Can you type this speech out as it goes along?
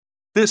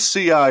This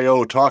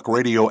CIO Talk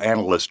Radio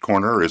Analyst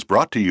Corner is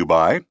brought to you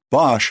by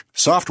Bosch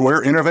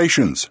Software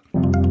Innovations.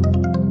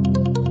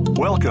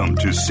 Welcome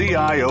to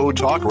CIO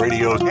Talk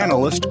Radio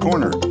Analyst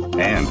Corner.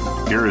 And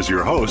here is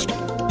your host,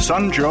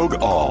 Sanjog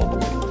Aul.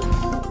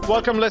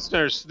 Welcome,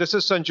 listeners. This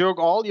is Sanjog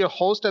Aul, your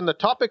host, and the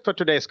topic for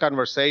today's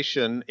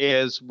conversation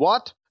is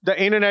what the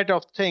Internet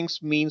of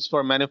Things means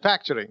for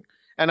manufacturing.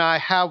 And I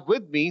have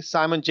with me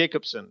Simon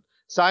Jacobson.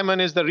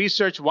 Simon is the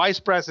Research Vice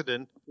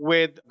President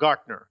with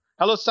Gartner.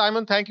 Hello,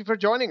 Simon. Thank you for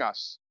joining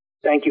us.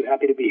 Thank you.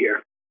 Happy to be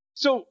here.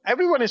 So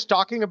everyone is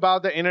talking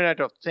about the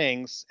Internet of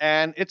Things,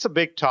 and it's a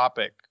big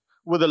topic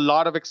with a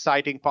lot of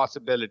exciting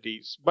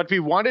possibilities. But we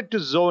wanted to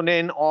zone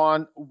in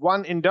on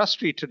one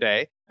industry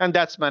today, and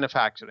that's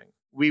manufacturing.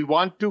 We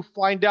want to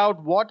find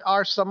out what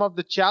are some of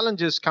the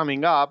challenges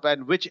coming up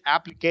and which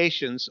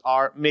applications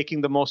are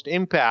making the most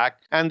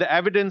impact, and the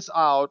evidence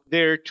out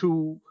there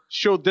to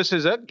show this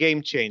is a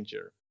game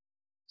changer.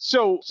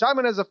 So,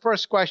 Simon, as a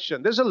first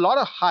question, there's a lot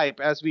of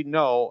hype, as we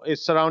know,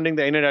 is surrounding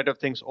the Internet of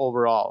Things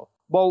overall.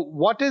 Well,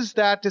 what is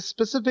that is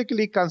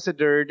specifically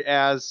considered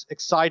as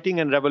exciting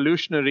and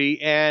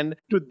revolutionary? And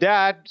to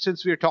that,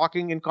 since we're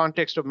talking in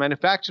context of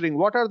manufacturing,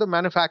 what are the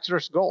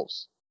manufacturer's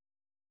goals?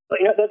 Well,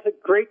 that's a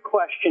great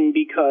question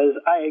because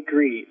I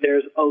agree.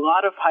 There's a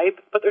lot of hype,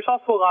 but there's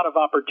also a lot of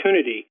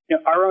opportunity.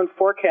 Our own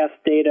forecast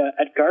data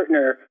at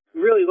Gartner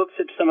really looks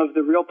at some of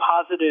the real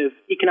positive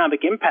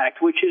economic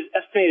impact, which is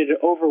estimated at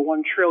over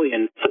 $1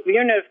 trillion. So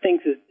the Internet of Things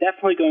is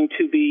definitely going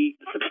to be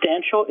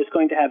substantial. It's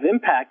going to have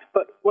impact.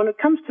 But when it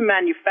comes to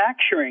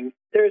manufacturing,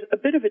 there's a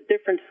bit of a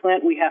different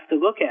slant we have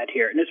to look at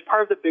here, and it's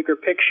part of the bigger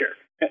picture.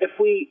 If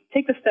we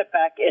take a step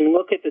back and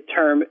look at the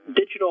term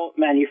digital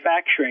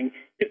manufacturing,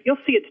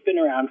 you'll see it's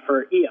been around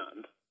for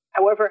eons.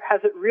 However,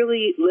 has it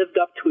really lived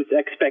up to its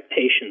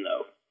expectation,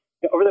 though?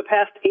 Over the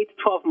past 8 to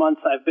 12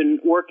 months, I've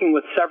been working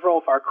with several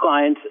of our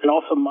clients and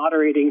also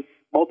moderating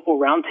multiple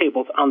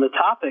roundtables on the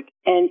topic.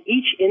 And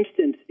each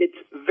instance, it's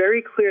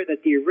very clear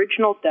that the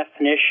original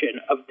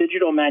definition of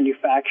digital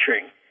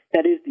manufacturing,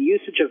 that is the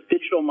usage of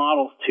digital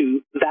models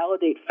to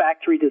validate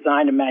factory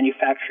design and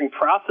manufacturing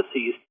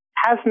processes,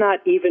 has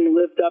not even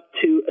lived up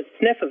to a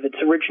sniff of its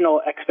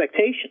original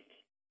expectations.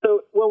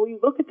 So when we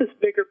look at this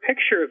bigger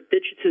picture of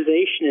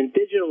digitization and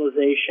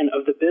digitalization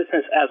of the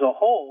business as a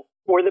whole,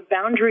 where the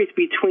boundaries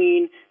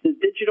between the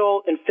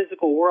digital and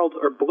physical worlds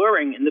are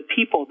blurring and the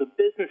people, the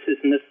businesses,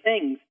 and the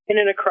things in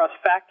and across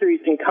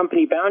factories and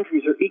company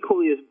boundaries are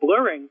equally as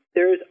blurring,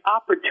 there is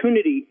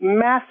opportunity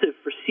massive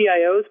for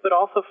CIOs, but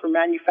also for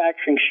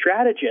manufacturing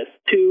strategists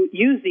to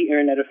use the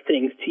Internet of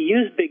Things, to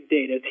use big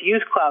data, to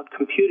use cloud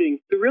computing,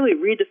 to really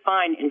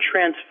redefine and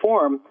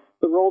transform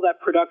the role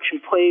that production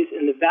plays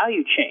in the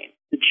value chain.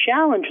 The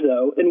challenge,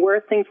 though, and where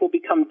things will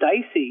become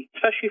dicey,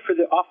 especially for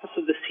the office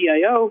of the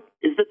CIO,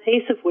 is the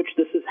pace of which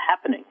this is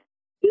happening.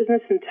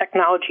 Business and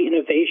technology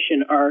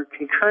innovation are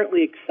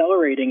concurrently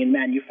accelerating in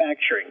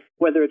manufacturing,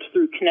 whether it's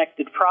through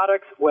connected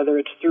products, whether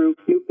it's through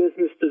new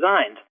business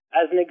designs.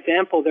 As an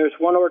example, there's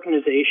one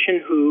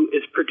organization who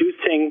is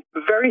producing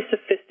very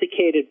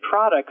sophisticated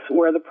products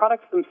where the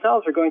products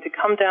themselves are going to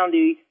come down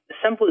the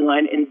assembly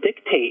line and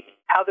dictate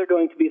how they're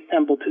going to be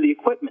assembled to the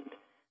equipment.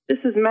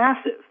 This is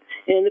massive.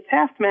 In the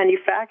past,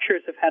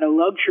 manufacturers have had a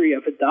luxury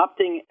of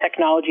adopting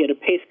technology at a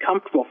pace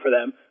comfortable for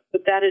them,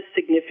 but that is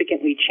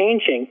significantly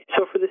changing.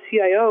 So for the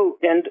CIO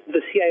and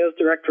the CIO's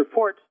direct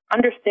reports,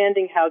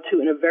 understanding how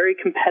to, in a very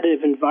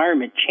competitive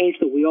environment, change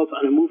the wheels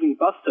on a moving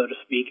bus, so to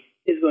speak,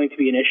 is going to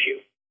be an issue.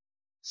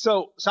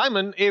 So,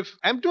 Simon, if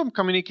M2M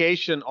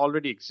communication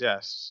already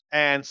exists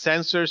and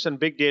sensors and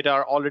big data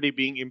are already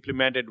being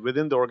implemented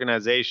within the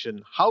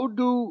organization, how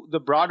do the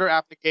broader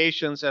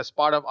applications as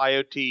part of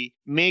IoT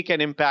make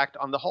an impact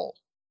on the whole?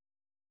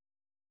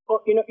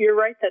 Well, you're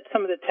right that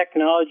some of the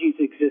technologies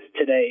exist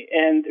today,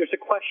 and there's a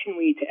question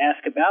we need to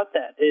ask about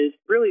that is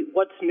really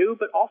what's new,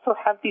 but also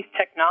have these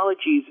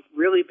technologies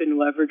really been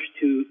leveraged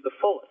to the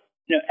fullest?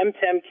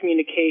 M2M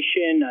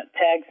communication,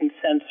 tags and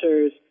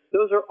sensors,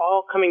 those are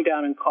all coming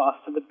down in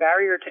cost. So the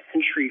barrier to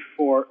entry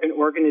for an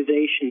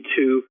organization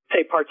to,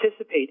 say,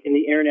 participate in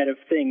the Internet of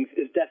Things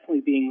is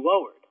definitely being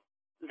lowered.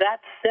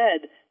 That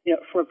said,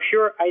 from a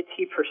pure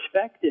IT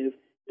perspective,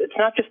 it's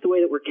not just the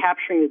way that we're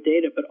capturing the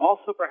data, but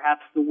also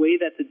perhaps the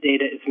way that the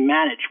data is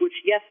managed, which,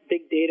 yes,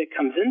 big data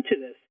comes into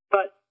this.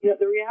 But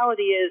the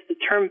reality is the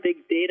term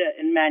big data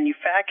in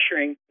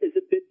manufacturing is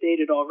a bit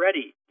dated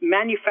already.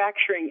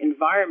 Manufacturing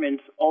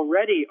environments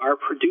already are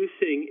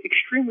producing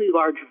extremely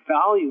large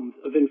volumes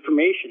of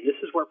information.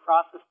 This is where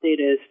process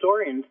data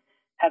historians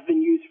have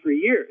been used for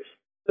years.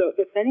 So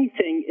if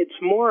anything, it's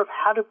more of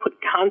how to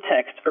put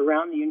context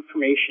around the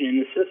information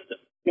in the system.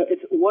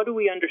 It's what do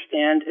we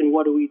understand and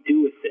what do we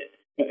do with it?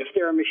 If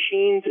there are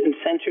machines and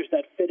sensors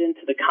that fit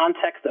into the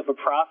context of a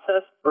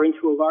process or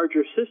into a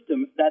larger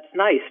system, that's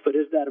nice, but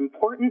is that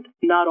important?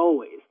 Not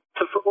always.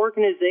 So for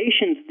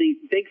organizations, the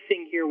big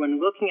thing here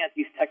when looking at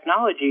these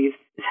technologies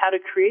is how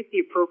to create the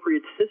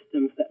appropriate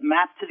systems that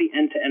map to the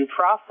end-to-end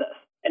process.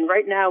 And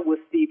right now, with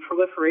the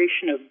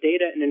proliferation of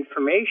data and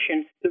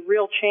information, the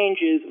real change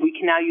is we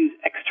can now use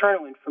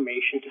external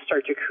information to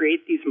start to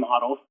create these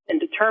models and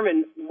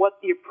determine what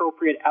the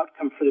appropriate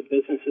outcome for the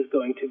business is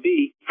going to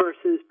be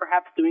versus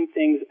perhaps doing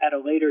things at a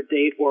later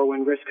date or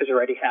when risk has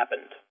already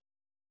happened.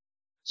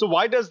 So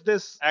why does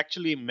this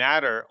actually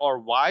matter, or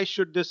why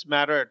should this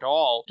matter at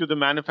all to the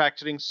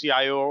manufacturing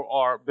CIO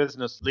or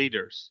business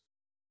leaders?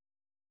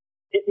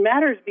 It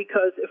matters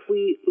because if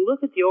we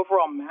look at the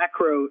overall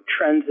macro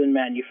trends in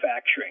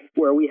manufacturing,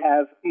 where we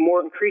have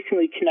more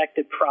increasingly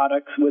connected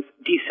products with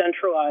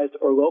decentralized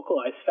or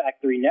localized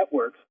factory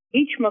networks,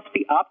 each must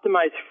be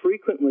optimized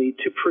frequently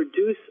to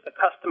produce a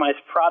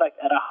customized product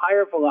at a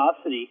higher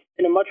velocity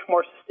in a much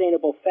more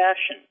sustainable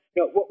fashion.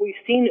 What we've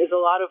seen is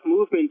a lot of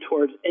movement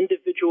towards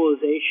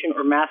individualization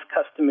or mass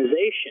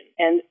customization.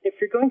 And if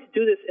you're going to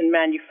do this in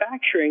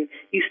manufacturing,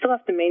 you still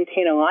have to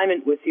maintain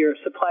alignment with your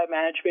supply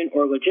management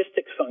or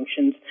logistics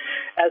functions,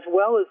 as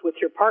well as with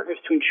your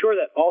partners to ensure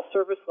that all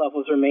service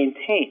levels are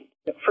maintained.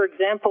 For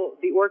example,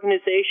 the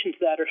organizations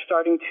that are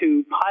starting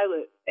to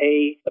pilot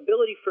a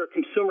ability for a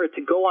consumer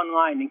to go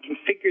online and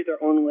configure their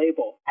own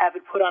label, have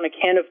it put on a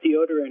can of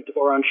deodorant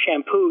or on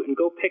shampoo and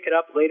go pick it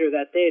up later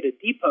that day at a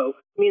depot,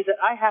 means that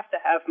I have to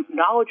have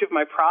knowledge of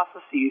my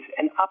processes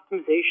and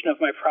optimization of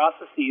my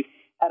processes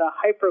at a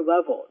hyper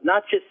level,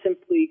 not just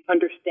simply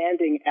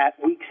understanding at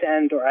week's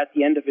end or at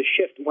the end of a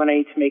shift when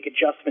I need to make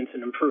adjustments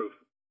and improve.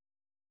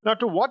 Now,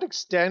 to what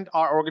extent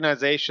are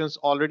organizations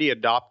already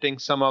adopting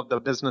some of the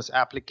business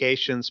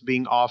applications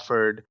being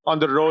offered on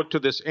the road to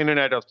this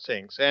Internet of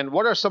Things? And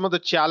what are some of the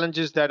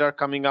challenges that are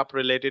coming up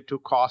related to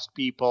cost,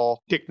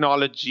 people,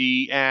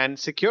 technology, and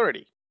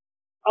security?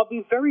 I'll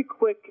be very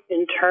quick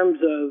in terms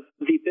of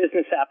the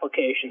business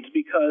applications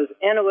because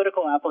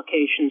analytical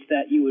applications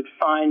that you would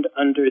find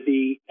under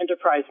the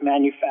enterprise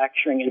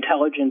manufacturing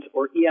intelligence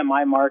or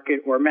EMI market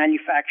or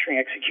manufacturing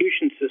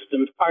execution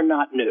systems are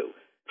not new.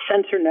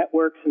 Sensor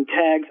networks and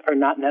tags are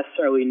not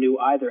necessarily new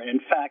either. And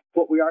in fact,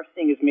 what we are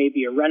seeing is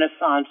maybe a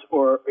renaissance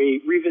or a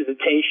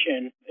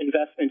revisitation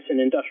investments in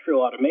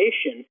industrial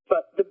automation.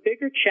 But the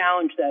bigger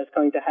challenge that is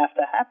going to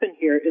happen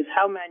here is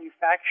how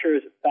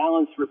manufacturers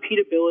balance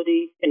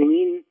repeatability and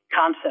lean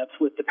concepts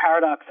with the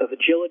paradox of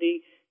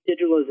agility,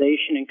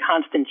 digitalization, and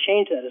constant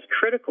change that is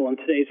critical in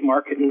today's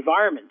market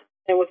environment.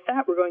 And with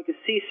that, we're going to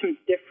see some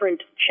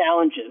different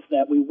challenges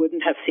that we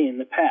wouldn't have seen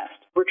in the past,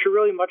 which are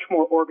really much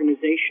more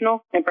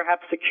organizational and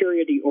perhaps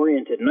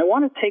security-oriented. And I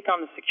want to take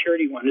on the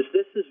security one, as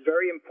this is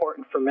very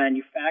important for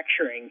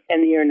manufacturing and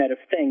the Internet of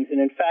Things.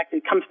 And in fact,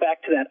 it comes back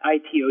to that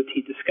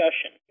IT/OT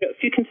discussion. If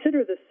you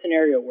consider this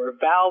scenario where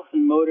valves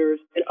and motors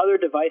and other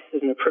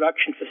devices in a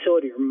production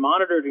facility are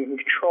monitored and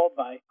controlled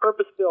by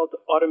purpose-built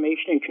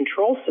automation and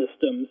control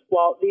systems,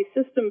 while these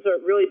systems are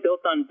really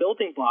built on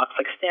building blocks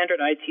like standard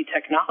IT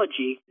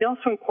technology, they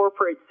also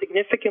incorporate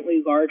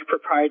significantly large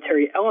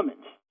proprietary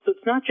elements. So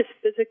it's not just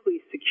physically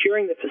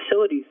securing the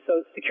facilities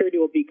so security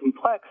will be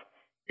complex.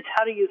 It's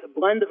how to use a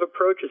blend of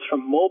approaches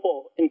from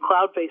mobile and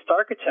cloud-based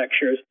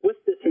architectures with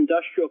this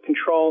industrial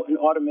control and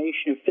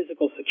automation and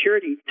physical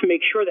security to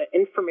make sure that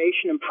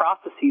information and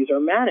processes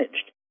are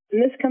managed. And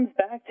this comes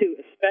back to,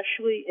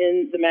 especially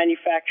in the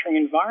manufacturing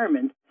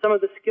environment, some of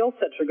the skill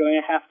sets are going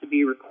to have to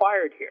be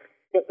required here.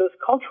 Those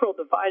cultural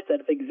divides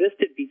that have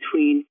existed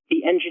between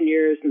the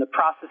engineers and the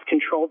process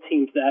control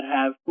teams that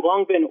have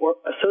long been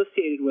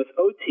associated with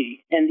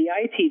OT and the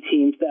IT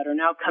teams that are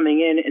now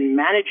coming in and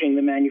managing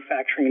the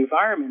manufacturing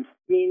environments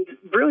means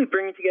really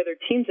bringing together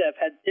teams that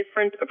have had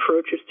different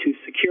approaches to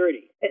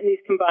security. And these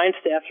combined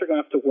staffs are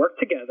going to have to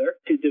work together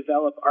to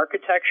develop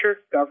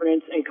architecture,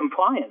 governance, and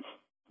compliance.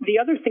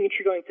 The other thing that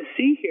you're going to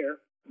see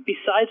here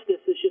besides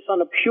this is just on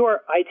a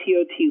pure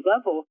IT/OT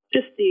level,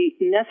 just the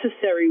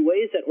necessary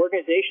ways that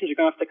organizations are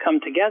going to have to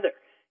come together.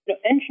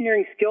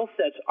 Engineering skill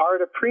sets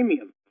are at a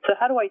premium. So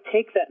how do I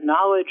take that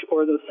knowledge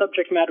or those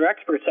subject matter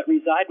experts that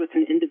reside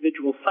within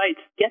individual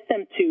sites, get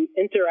them to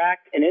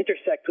interact and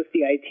intersect with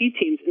the IT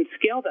teams and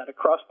scale that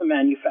across the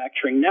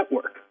manufacturing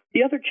network?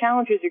 The other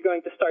challenges you're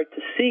going to start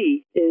to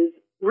see is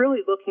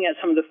really looking at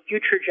some of the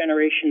future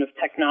generation of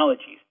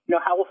technologies.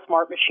 How will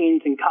smart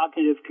machines and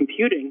cognitive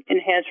computing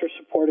enhance or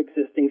support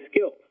existing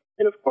skills?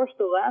 And of course,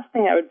 the last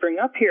thing I would bring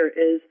up here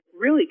is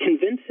really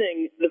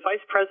convincing the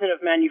vice president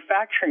of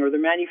manufacturing or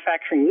the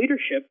manufacturing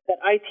leadership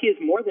that IT is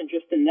more than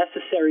just a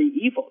necessary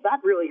evil.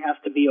 That really has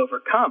to be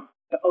overcome.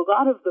 A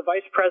lot of the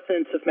vice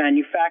presidents of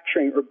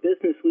manufacturing or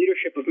business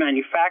leadership of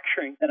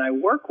manufacturing that I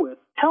work with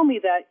tell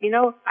me that,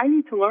 I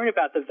need to learn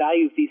about the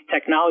value of these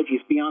technologies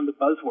beyond the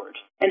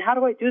buzzwords. And how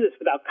do I do this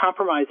without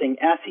compromising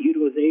asset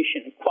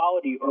utilization,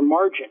 quality, or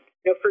margin?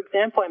 For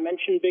example, I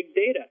mentioned big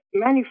data.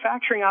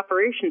 Manufacturing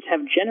operations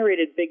have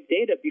generated big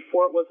data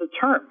before it was a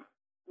term.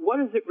 What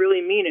does it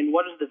really mean and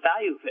what is the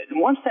value of it? And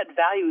once that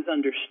value is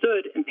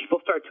understood and people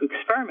start to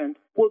experiment,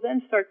 we'll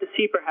then start to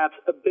see perhaps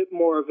a bit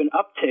more of an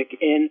uptick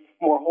in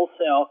more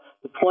wholesale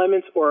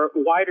deployments or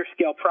wider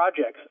scale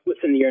projects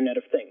within the Internet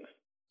of Things.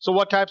 So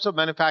what types of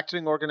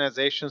manufacturing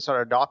organizations are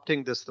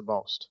adopting this the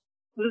most?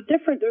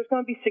 There's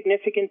going to be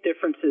significant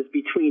differences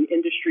between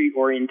industry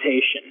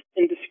orientation.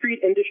 In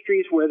discrete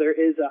industries where there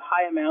is a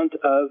high amount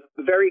of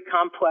very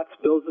complex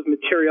bills of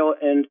material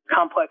and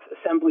complex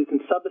assemblies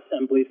and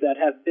sub-assemblies that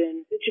have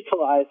been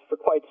digitalized for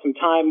quite some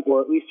time,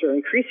 or at least are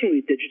increasingly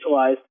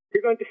digitalized,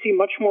 you're going to see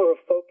much more of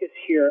a focus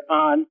here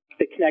on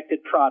the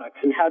connected products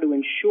and how to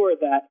ensure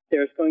that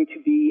there's going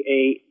to be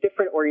a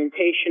different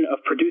orientation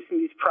of producing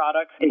these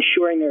products,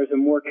 ensuring there's a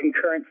more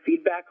concurrent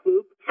feedback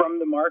loop from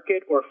the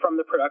market or from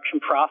the production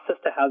process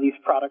to how these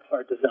products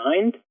are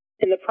designed.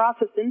 In the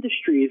process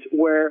industries,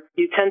 where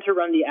you tend to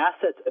run the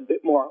assets a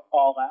bit more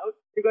all out,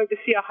 you're going to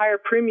see a higher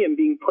premium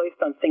being placed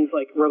on things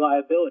like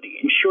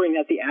reliability, ensuring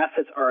that the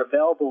assets are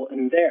available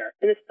and there.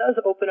 And this does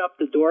open up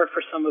the door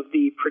for some of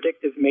the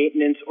predictive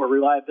maintenance or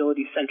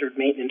reliability-centered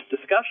maintenance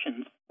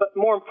discussions. But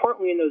more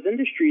importantly, in those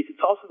industries,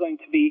 it's also going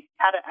to be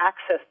how to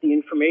access the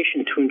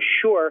information to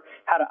ensure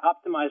how to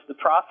optimize the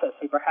process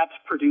and perhaps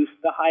produce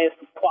the highest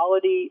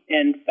quality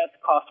and best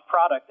cost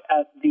product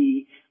at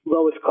the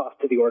lowest cost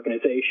to the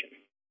organization.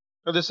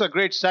 Now, this is a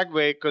great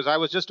segue because I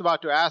was just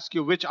about to ask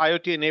you which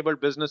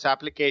IoT-enabled business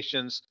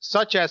applications,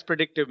 such as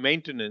predictive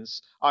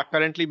maintenance, are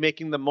currently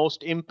making the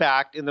most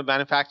impact in the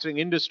manufacturing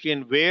industry,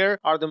 and where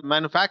are the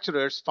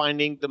manufacturers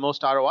finding the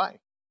most ROI?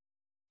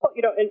 Well,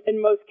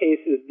 in most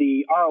cases,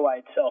 the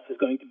ROI itself is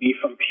going to be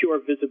from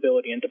pure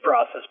visibility into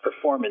process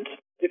performance.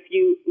 If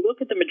you look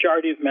at the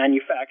majority of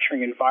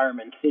manufacturing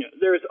environments,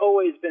 there's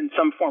always been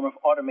some form of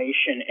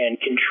automation and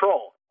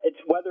control. It's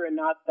whether or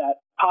not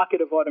that pocket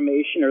of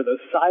automation or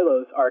those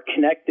silos are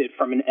connected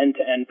from an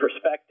end-to-end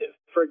perspective.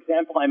 For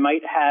example, I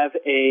might have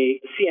a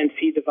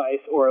CNC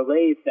device or a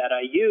lathe that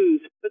I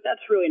use, but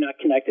that's really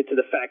not connected to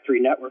the factory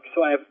network.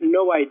 So I have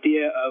no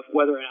idea of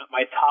whether or not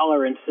my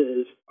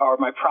tolerances or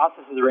my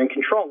processes are in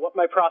control, what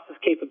my process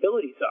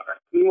capabilities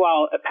are.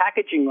 Meanwhile, a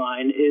packaging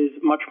line is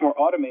much more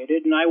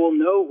automated, and I will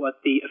know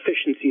what the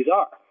efficiencies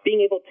are.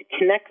 Being able to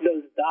connect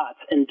those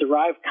dots and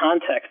derive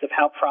context of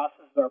how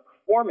processes are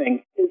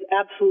performing is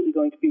absolutely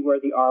going to be where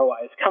the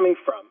ROI is coming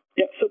from.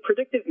 So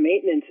predictive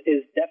maintenance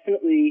is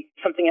definitely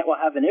something that will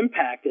have an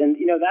impact. And,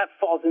 that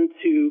falls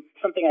into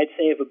something I'd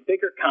say of a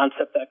bigger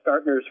concept that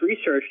Gartner has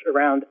researched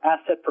around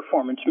asset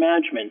performance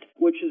management,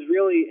 which is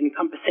really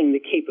encompassing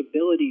the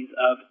capabilities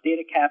of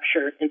data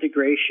capture,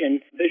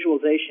 integration,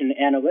 visualization,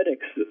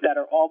 analytics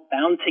that are all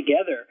bound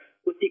together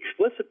with the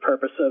explicit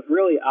purpose of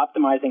really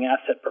optimizing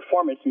asset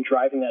performance and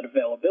driving that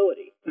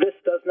availability. This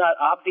does not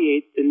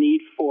obviate the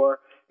need for,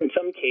 in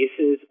some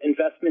cases,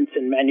 investments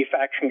in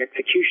manufacturing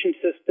execution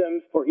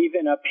systems or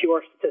even a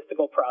pure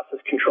statistical process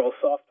control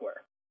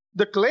software.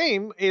 The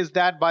claim is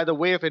that by the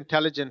way of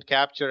intelligent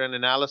capture and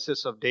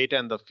analysis of data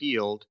in the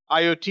field,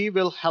 IoT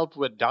will help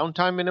with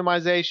downtime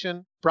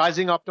minimization,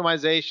 pricing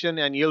optimization,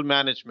 and yield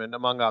management,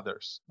 among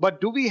others.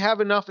 But do we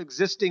have enough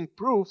existing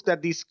proof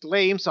that these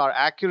claims are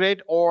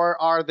accurate, or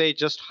are they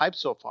just hype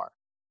so far?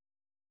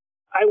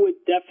 I would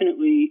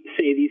definitely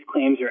say these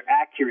claims are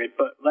accurate,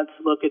 but let's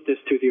look at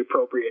this through the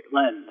appropriate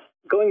lens.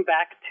 Going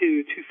back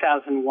to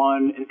 2001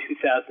 and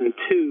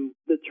 2002,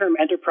 the term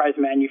enterprise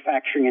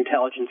manufacturing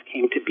intelligence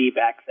came to be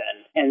back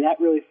then, and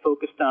that really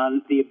focused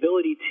on the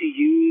ability to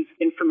use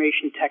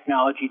information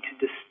technology to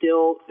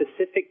distill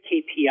specific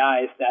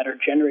KPIs that are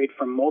generated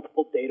from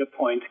multiple data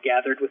points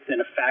gathered within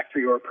a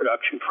factory or a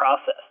production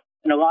process.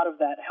 And a lot of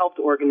that helped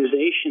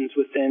organizations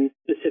within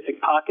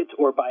specific pockets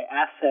or by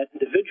asset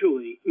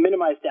individually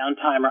minimize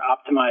downtime or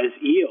optimize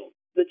yield.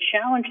 The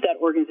challenge that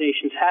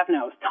organizations have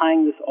now is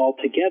tying this all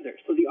together.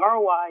 So the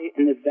ROI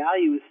and the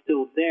value is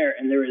still there,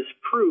 and there is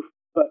proof.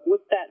 But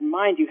with that in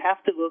mind, you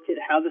have to look at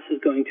how this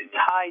is going to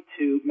tie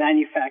to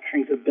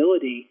manufacturing's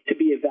ability to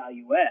be a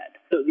value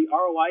add. So the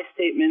ROI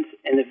statements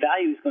and the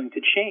value is going to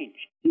change.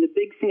 And the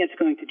big thing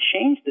that's going to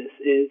change this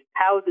is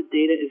how the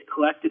data is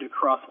collected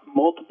across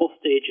multiple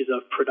stages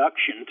of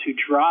production to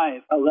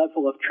drive a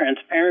level of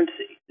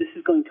transparency. This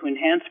is going to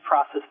enhance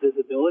process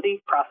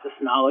visibility, process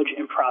knowledge,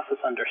 and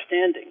process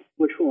understanding,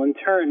 which will in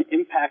turn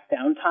impact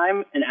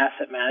downtime and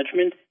asset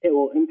management. It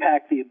will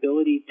impact the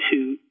ability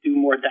to do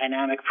more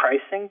dynamic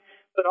pricing,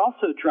 but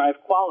also drive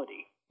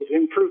quality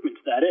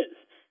improvements, that is.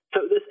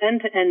 So this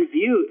end-to-end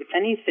view, if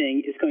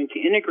anything, is going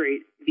to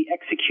integrate the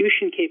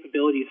execution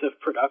capabilities of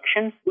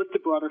production with the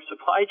broader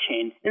supply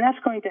chain, and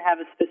that's going to have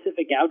a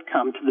specific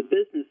outcome to the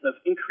business of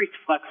increased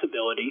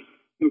flexibility,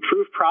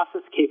 improved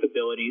process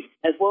capabilities,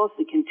 as well as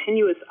the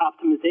continuous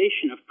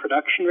optimization of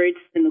production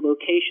rates in the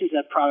locations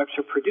that products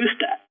are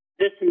produced at.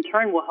 This, in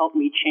turn, will help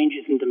meet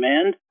changes in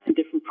demand and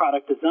different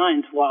product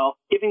designs while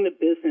giving the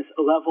business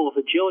a level of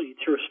agility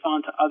to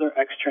respond to other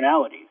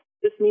externalities.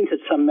 This means that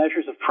some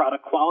measures of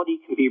product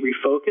quality can be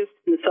refocused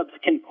and the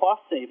subsequent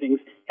cost savings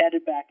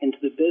added back into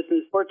the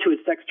business or to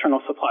its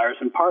external suppliers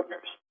and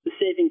partners. The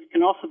savings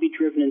can also be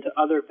driven into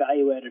other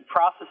value-added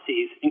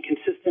processes and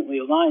consistently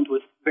aligned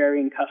with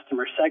varying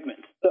customer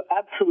segments. So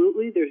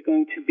absolutely, there's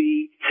going to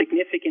be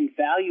significant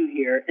value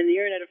here, and the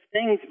Internet of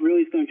Things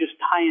really is going to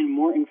just tie in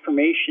more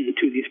information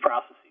to these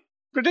processes.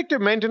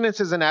 Predictive maintenance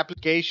is an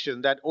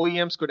application that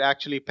OEMs could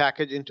actually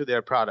package into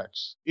their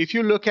products. If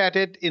you look at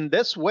it in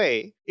this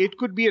way, it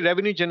could be a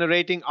revenue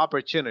generating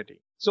opportunity.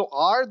 So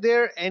are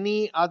there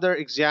any other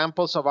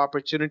examples of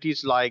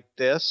opportunities like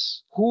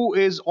this? Who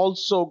is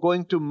also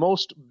going to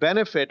most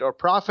benefit or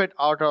profit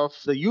out of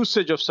the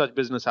usage of such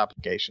business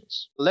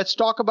applications? Let's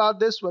talk about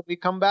this when we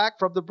come back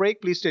from the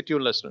break. Please stay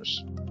tuned,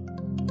 listeners.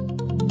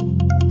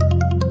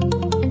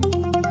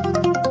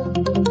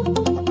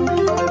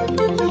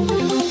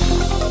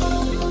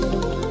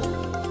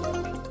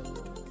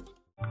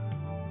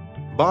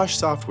 Bosch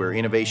Software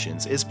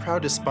Innovations is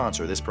proud to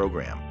sponsor this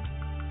program.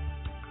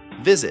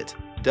 Visit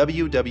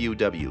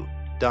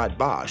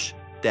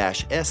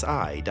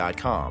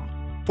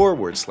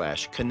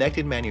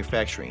www.bosch-si.com/connected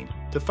manufacturing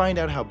to find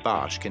out how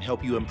Bosch can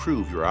help you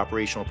improve your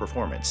operational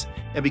performance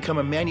and become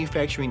a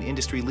manufacturing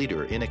industry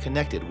leader in a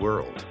connected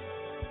world.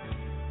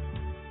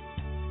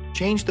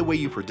 Change the way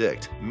you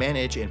predict,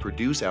 manage, and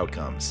produce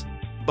outcomes.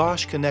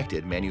 Bosch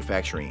Connected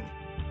Manufacturing.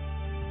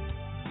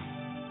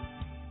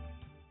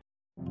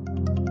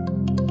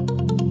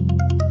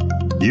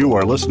 You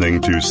are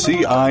listening to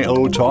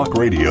CIO Talk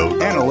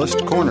Radio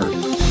Analyst Corner.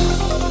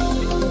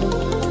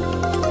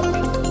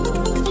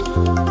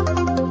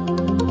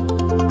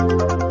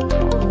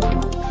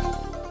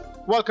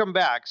 Welcome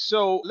back.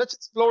 So let's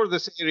explore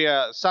this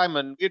area.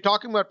 Simon, you're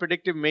talking about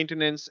predictive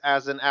maintenance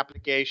as an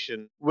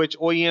application which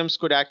OEMs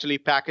could actually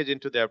package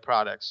into their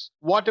products.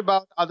 What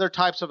about other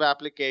types of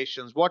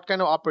applications? What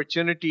kind of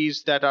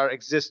opportunities that are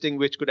existing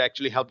which could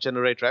actually help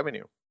generate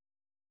revenue?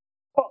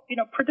 Well,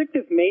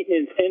 predictive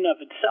maintenance in of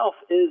itself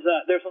is,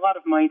 there's a lot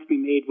of money to be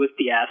made with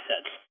the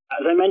assets.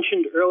 As I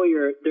mentioned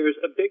earlier, there's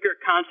a bigger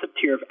concept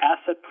here of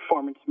asset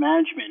performance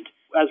management,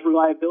 as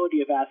reliability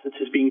of assets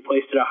is being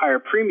placed at a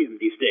higher premium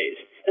these days.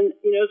 And,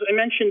 as I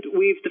mentioned,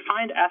 we've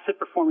defined asset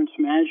performance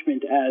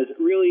management as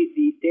really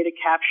the data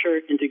capture,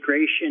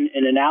 integration,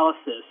 and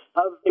analysis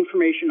of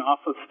information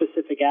off of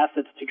specific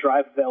assets to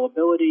drive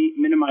availability,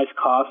 minimize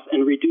costs,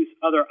 and reduce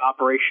other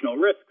operational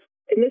risks.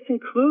 And this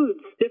includes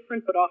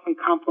different but often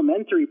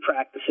complementary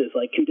practices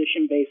like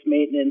condition-based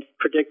maintenance,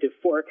 predictive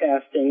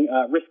forecasting,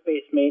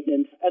 risk-based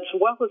maintenance, as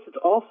well as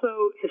it's also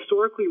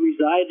historically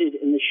resided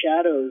in the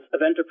shadows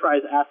of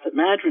enterprise asset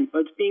management,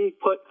 but it's being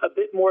put a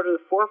bit more to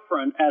the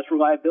forefront as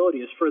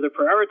reliability is further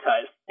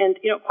prioritized. And,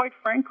 quite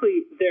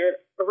frankly, there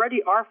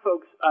already are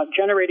folks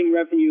generating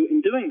revenue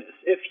in doing this.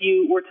 If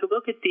you were to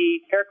look at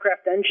the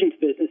aircraft engines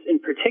business in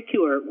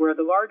particular, where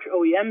the large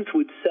OEMs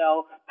would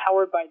sell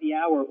powered by the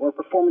hour or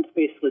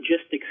performance-based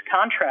logistics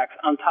contracts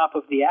on top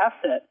of the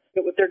asset,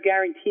 what they're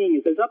guaranteeing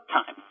is there's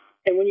uptime.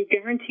 And when you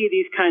guarantee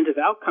these kinds of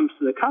outcomes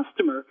to the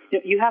customer,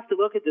 you have to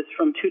look at this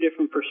from two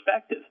different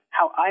perspectives.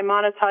 How I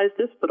monetize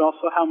this, but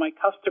also how my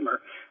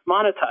customer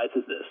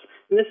monetizes this.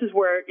 And this is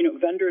where,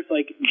 vendors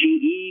like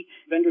GE,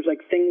 vendors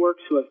like ThingWorx,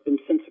 who have been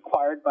since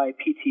acquired by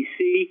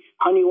PTC,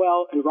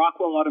 Honeywell, and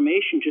Rockwell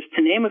Automation, just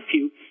to name a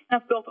few,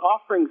 have built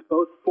offerings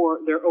both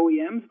for their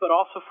OEMs, but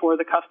also for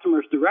the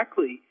customers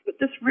directly. But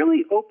this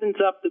really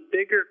opens up the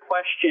bigger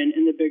question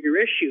and the bigger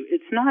issue.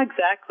 It's not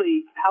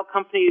exactly how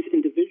companies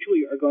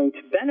individually are going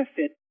to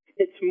benefit.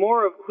 It's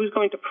more of who's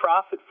going to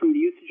profit from the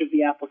usage of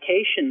the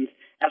applications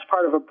as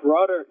part of a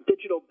broader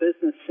digital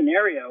business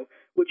scenario,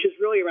 which is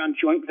really around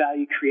joint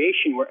value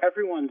creation, where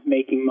everyone's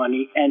making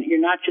money and you're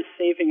not just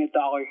saving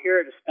 $1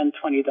 here to spend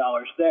 $20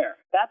 there.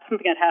 That's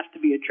something that has to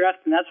be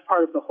addressed, and that's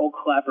part of the whole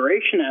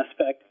collaboration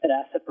aspect that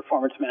asset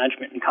performance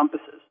management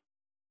encompasses.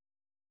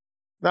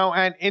 Now,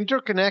 an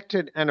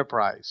interconnected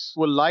enterprise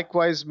will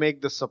likewise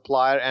make the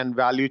supplier and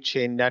value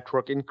chain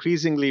network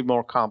increasingly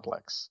more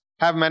complex.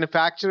 Have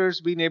manufacturers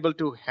been able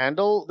to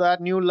handle that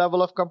new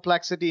level of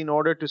complexity in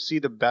order to see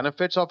the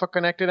benefits of a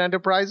connected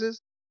enterprises?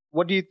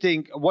 What do you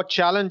think? What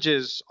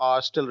challenges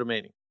are still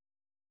remaining?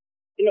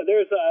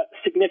 There's a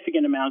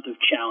significant amount of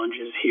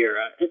challenges here.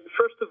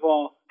 First of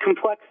all,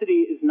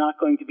 complexity is not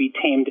going to be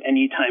tamed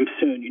anytime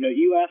soon.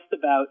 You asked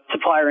about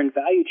supplier and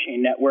value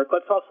chain network.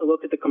 Let's also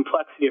look at the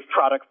complexity of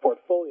product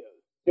portfolios.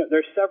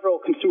 There's several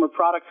consumer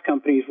products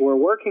companies we're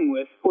working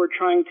with who are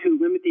trying to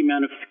limit the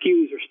amount of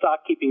SKUs or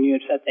stock keeping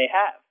units that they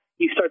have.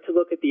 You start to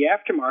look at the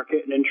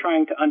aftermarket and then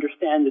trying to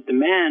understand the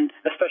demand,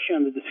 especially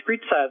on the discrete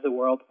side of the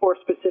world, for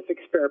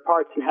specific spare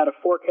parts and how to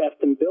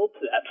forecast and build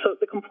to that. So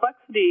the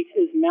complexity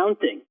is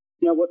mounting.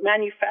 What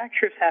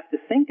manufacturers have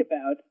to think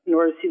about in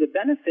order to see the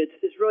benefits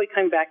is really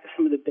coming back to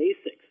some of the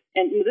basics.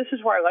 And this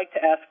is where I like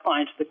to ask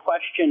clients the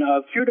question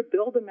of, if you were to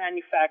build a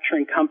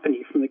manufacturing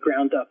company from the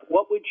ground up,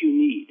 what would you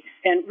need?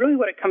 And really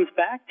what it comes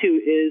back to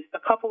is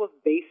a couple of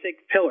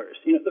basic pillars.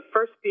 The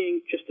first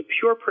being just a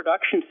pure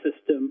production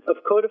system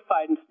of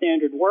codified and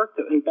standard work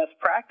and best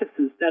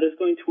practices that is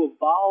going to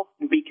evolve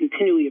and be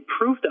continually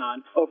improved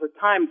on over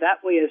time.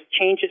 That way, as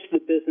changes to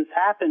the business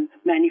happen,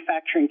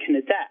 manufacturing can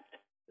adapt.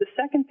 The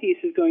second piece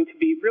is going to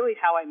be really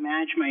how I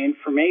manage my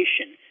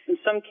information. In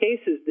some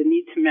cases, the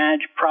need to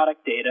manage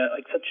product data,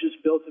 such as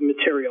bills of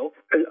material,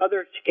 or in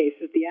other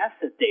cases, the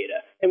asset data.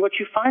 And what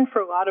you find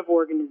for a lot of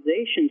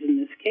organizations in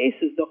this case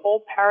is the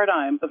whole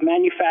paradigm of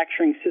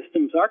manufacturing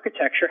systems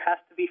architecture has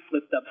to be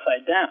flipped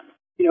upside down.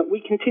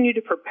 We continue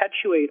to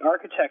perpetuate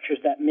architectures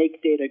that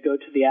make data go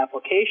to the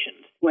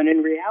applications, when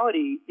in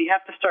reality, you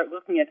have to start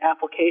looking at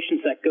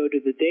applications that go to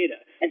the data.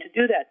 And to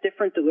do that,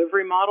 different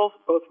delivery models,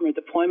 both from a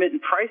deployment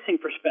and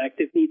pricing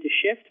perspective, need to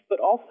shift,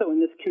 but also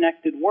in this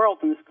connected world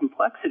and this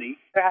complexity,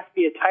 there has to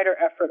be a tighter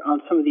effort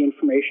on some of the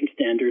information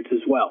standards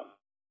as well.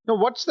 Now,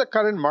 what's the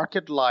current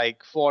market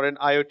like for an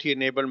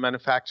IoT-enabled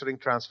manufacturing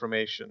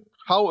transformation?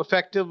 How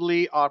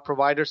effectively are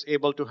providers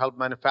able to help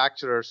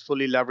manufacturers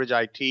fully leverage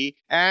IT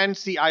and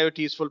see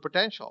IoT's full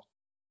potential?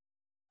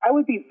 I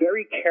would be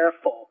very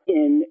careful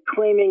in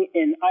claiming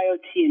an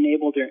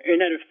IoT-enabled or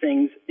Internet of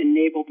Things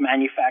enabled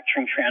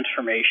manufacturing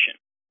transformation.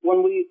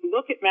 When we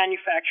look at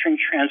manufacturing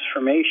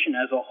transformation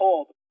as a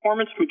whole, the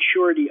performance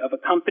maturity of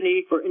a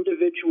company or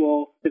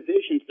individual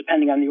divisions,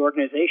 depending on the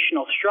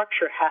organizational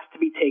structure, has to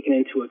be taken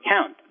into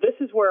account. This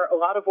is where a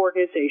lot of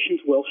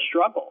organizations will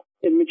struggle.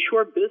 In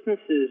mature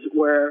businesses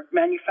where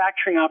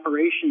manufacturing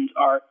operations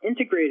are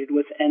integrated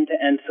with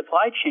end-to-end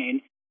supply chain,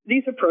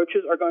 these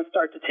approaches are going to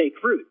start to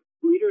take root.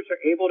 Leaders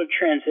are able to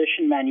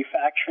transition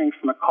manufacturing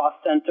from a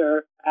cost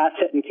center,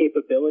 asset, and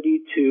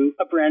capability to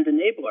a brand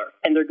enabler,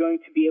 and they're going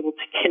to be able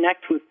to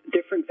connect with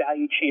different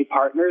value chain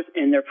partners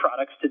and their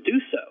products to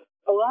do so.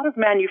 A lot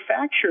of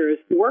manufacturers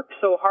work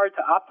so hard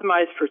to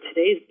optimize for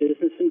today's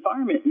business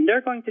environment, and they're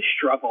going to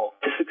struggle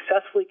to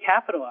successfully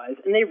capitalize,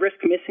 and they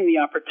risk missing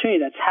the opportunity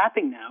that's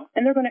happening now,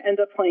 and they're going to end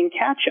up playing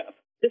catch-up.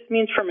 This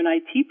means from an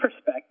IT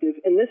perspective,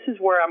 and this is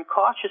where I'm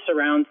cautious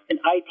around an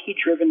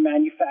IT-driven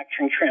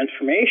manufacturing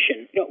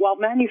transformation.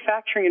 While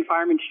manufacturing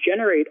environments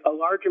generate a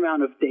large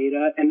amount of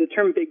data, and the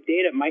term big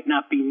data might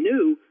not be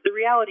new, the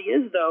reality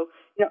is, though,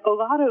 a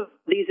lot of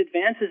these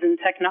advances in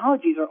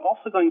technologies are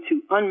also going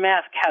to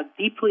unmask how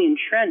deeply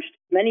entrenched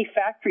many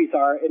factories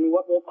are in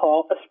what we'll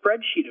call a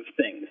spreadsheet of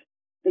things.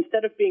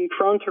 Instead of being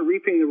prone to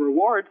reaping the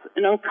rewards,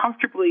 an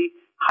uncomfortably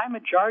high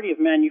majority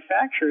of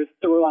manufacturers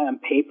still rely on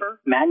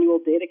paper, manual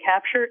data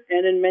capture,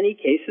 and in many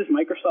cases,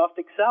 Microsoft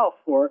Excel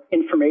for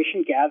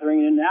information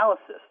gathering and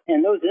analysis.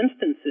 In those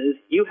instances,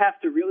 you have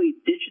to really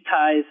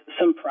digitize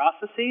some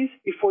processes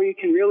before you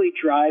can really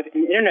drive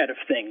an Internet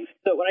of Things.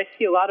 So what I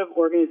see a lot of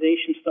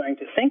organizations starting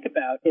to think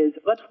about is,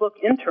 let's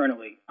look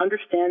internally,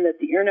 understand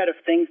that the Internet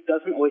of Things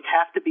doesn't always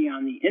have to be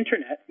on the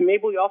Internet.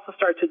 Maybe we also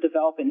start to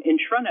develop an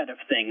intranet of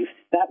things.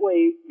 That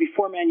way,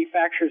 before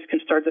manufacturers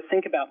can start to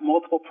think about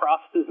multiple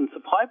processes and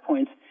supply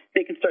points,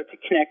 they can start to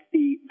connect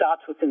the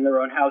dots within their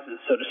own houses,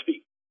 so to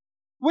speak.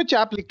 Which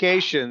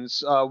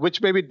applications,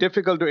 which may be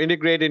difficult to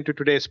integrate into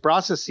today's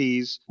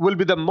processes, will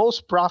be the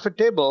most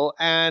profitable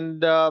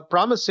and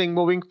promising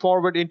moving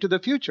forward into the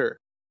future?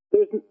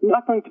 There's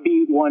not going to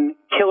be one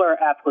killer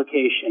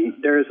application.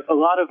 There's a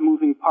lot of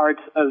moving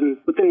parts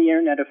within the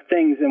Internet of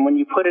Things, and when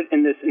you put it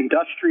in this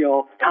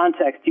industrial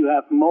context, you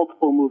have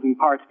multiple moving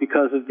parts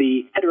because of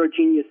the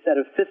heterogeneous set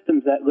of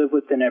systems that live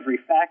within every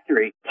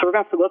factory. So we're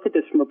going to have to look at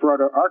this from a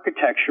broader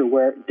architecture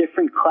where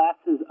different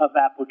classes of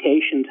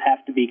applications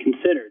have to be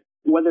considered.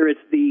 Whether it's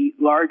the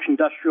large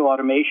industrial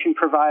automation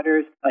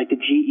providers like the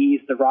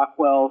GEs, the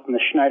Rockwells, and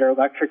the Schneider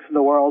Electrics of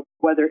the world,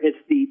 whether it's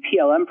the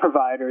PLM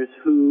providers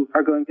who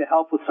are going to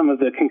help with some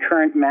of the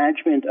concurrent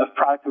management of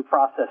product and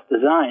process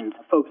designs,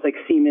 folks like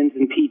Siemens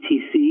and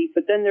PTC.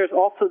 But then there's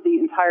also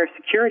the entire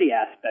security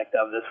aspect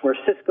of this, where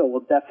Cisco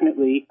will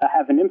definitely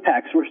have an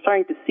impact. So we're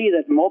starting to see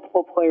that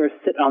multiple players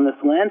sit on this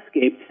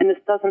landscape, and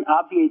this doesn't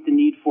obviate the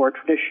need for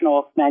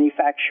traditional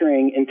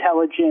manufacturing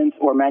intelligence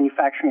or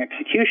manufacturing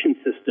execution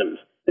systems.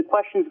 The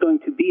question is going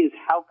to be is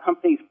how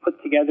companies put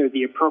together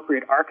the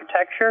appropriate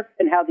architecture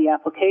and how the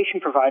application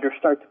providers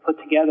start to put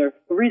together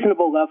a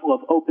reasonable level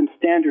of open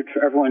standards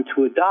for everyone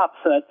to adopt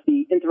so that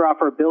the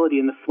interoperability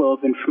and the flow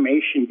of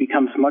information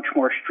becomes much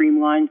more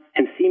streamlined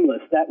and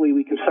seamless. That way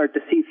we can start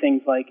to see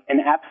things like an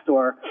app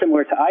store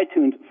similar to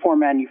iTunes for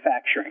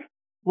manufacturing.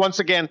 Once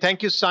again,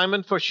 thank you,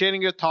 Simon, for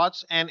sharing your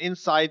thoughts and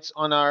insights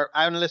on our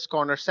Analyst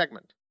Corner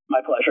segment. My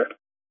pleasure.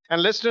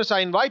 And listeners,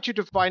 I invite you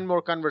to find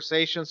more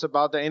conversations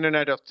about the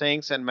Internet of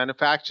Things and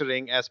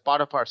manufacturing as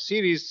part of our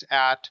series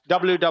at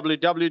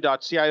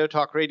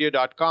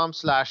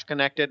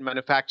www.ciotalkradio.com/connected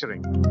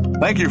manufacturing.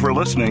 Thank you for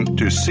listening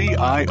to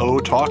CIO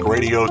Talk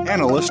Radio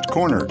Analyst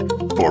Corner.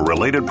 For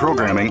related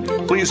programming,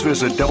 please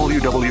visit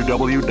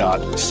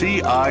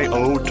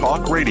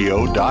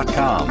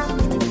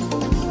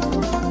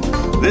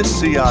www.ciotalkradio.com.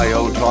 This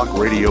CIO Talk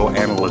Radio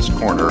Analyst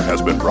Corner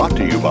has been brought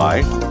to you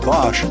by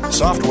Bosch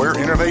Software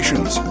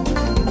Innovations.